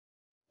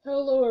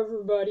Hello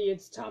everybody,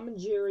 it's Tom and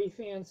Jerry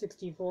Fan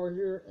 64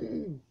 here.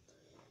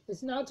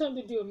 It's now time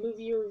to do a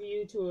movie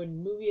review to a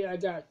movie I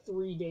got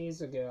 3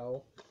 days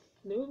ago.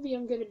 The movie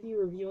I'm going to be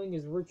reviewing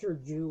is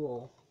Richard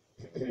Jewell.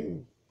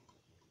 This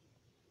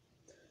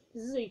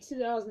is a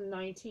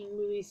 2019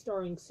 movie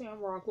starring Sam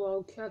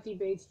Rockwell, Kathy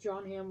Bates,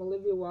 John Hamm,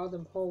 Olivia Wilde,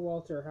 and Paul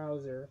Walter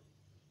Hauser.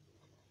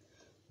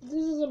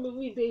 This is a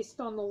movie based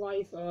on the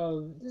life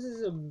of... This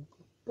is a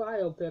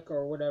biopic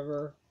or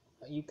whatever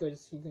you can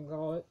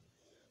call it.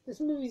 This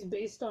movie is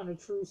based on a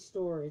true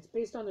story. It's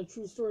based on the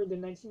true story of the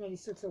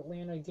 1996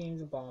 Atlanta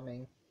Games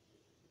bombing,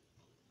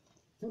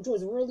 which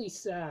was really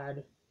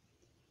sad.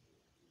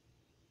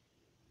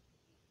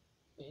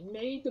 It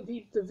made the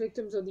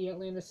victims of the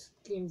Atlanta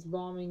Games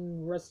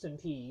bombing rest in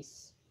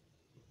peace.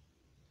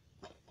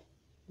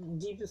 I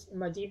give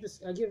my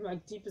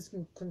deepest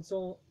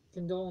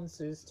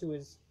condolences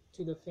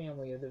to the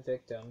family of the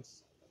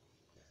victims.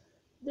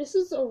 This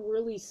is a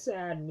really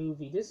sad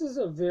movie. This is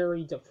a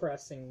very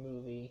depressing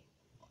movie.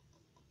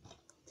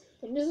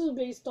 And this is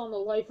based on the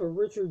life of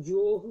Richard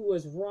Jewell, who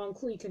was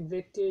wrongfully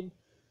convicted,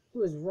 who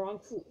was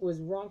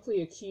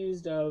wrongfully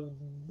accused of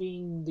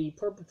being the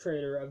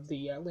perpetrator of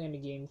the Atlanta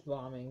Games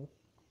bombing.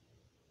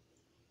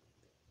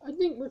 I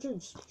think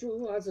Richard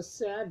Jewell has a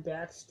sad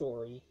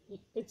backstory.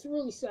 It's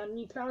really sad. And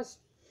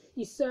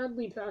he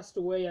sadly passed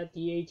away at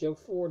the age of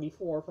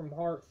 44 from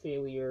heart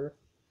failure.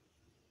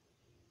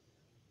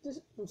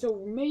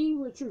 So may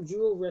Richard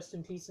Jewell rest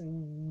in peace,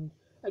 and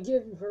I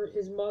give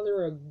his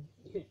mother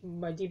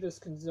my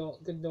deepest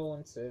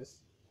condolences.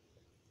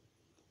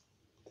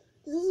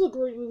 This is a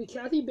great movie.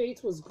 Kathy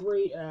Bates was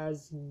great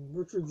as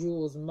Richard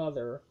Jewell's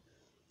mother.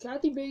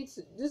 Kathy Bates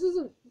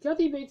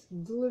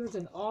delivers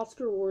an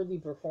Oscar-worthy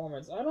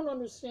performance. I don't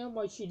understand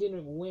why she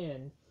didn't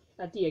win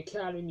at the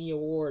Academy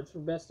Awards for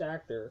Best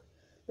Actor,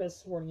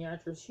 Best Supporting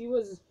Actress. She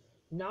was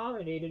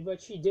nominated,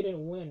 but she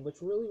didn't win,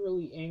 which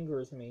really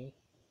angers me.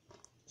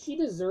 She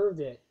deserved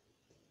it.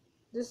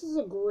 This is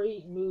a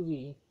great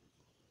movie.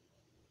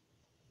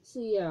 So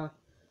yeah,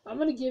 I'm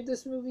going to give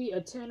this movie a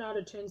 10 out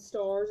of 10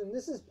 stars. And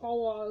this is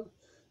Paul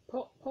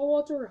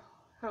Walter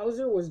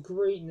Hauser was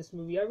great in this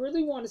movie. I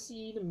really want to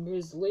see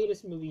his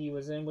latest movie he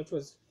was in, which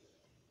was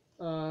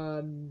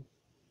Cruella.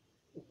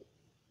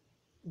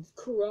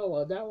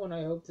 That one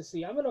I hope to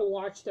see. I'm going to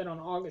watch that on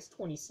August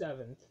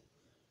 27th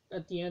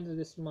at the end of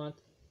this month.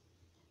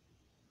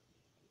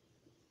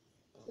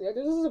 Yeah,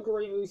 this is a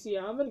great movie. So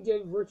yeah, I'm going to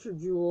give Richard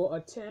Jewell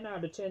a 10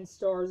 out of 10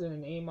 stars and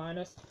an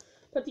A-.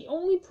 But the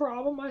only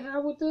problem I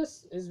have with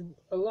this is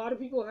a lot of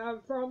people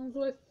have problems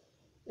with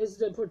is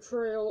the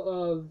portrayal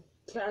of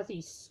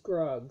Kathy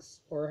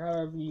Scruggs, or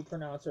however you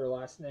pronounce her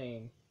last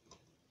name.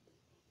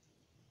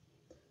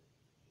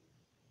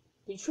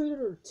 They treated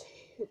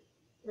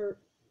her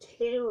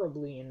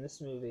terribly in this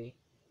movie.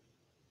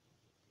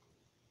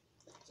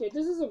 So yeah,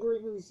 this is a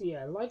great movie. So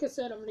yeah, like I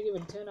said, I'm going to give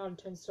it 10 out of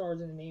 10 stars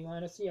and an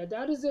A-. So yeah,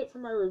 that is it for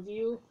my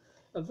review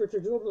of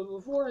Richard Jewell. But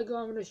before I go,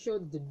 I'm going to show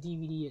the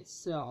DVD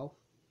itself.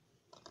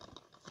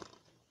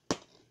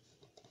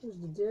 Here's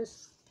the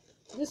disc.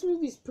 This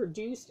movie is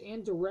produced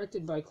and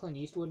directed by Clint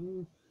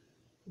Eastwood.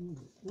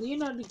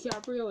 Leonardo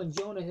DiCaprio and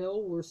Jonah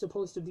Hill were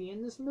supposed to be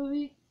in this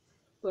movie,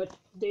 but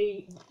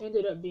they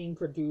ended up being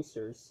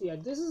producers. So yeah,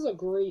 this is a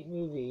great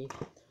movie.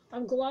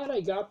 I'm glad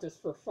I got this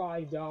for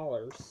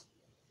 $5.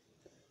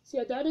 So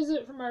yeah, that is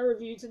it for my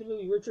review to the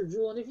movie Richard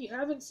Jewell. And if you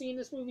haven't seen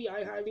this movie,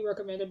 I highly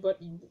recommend it, but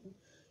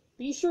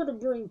be sure to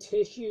bring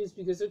tissues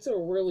because it's a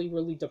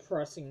really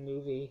depressing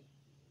movie.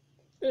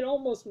 It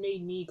almost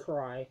made me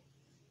cry.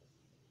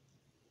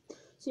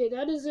 So yeah,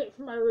 that is it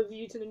for my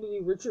review to the movie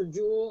Richard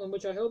Jewell, in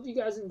which I hope you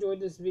guys enjoyed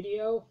this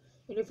video.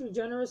 And if you're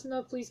generous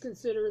enough, please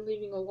consider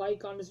leaving a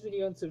like on this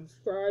video and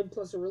subscribe,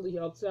 plus it really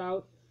helps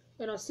out.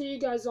 And I'll see you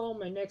guys all in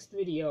my next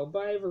video.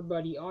 Bye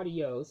everybody,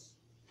 adios.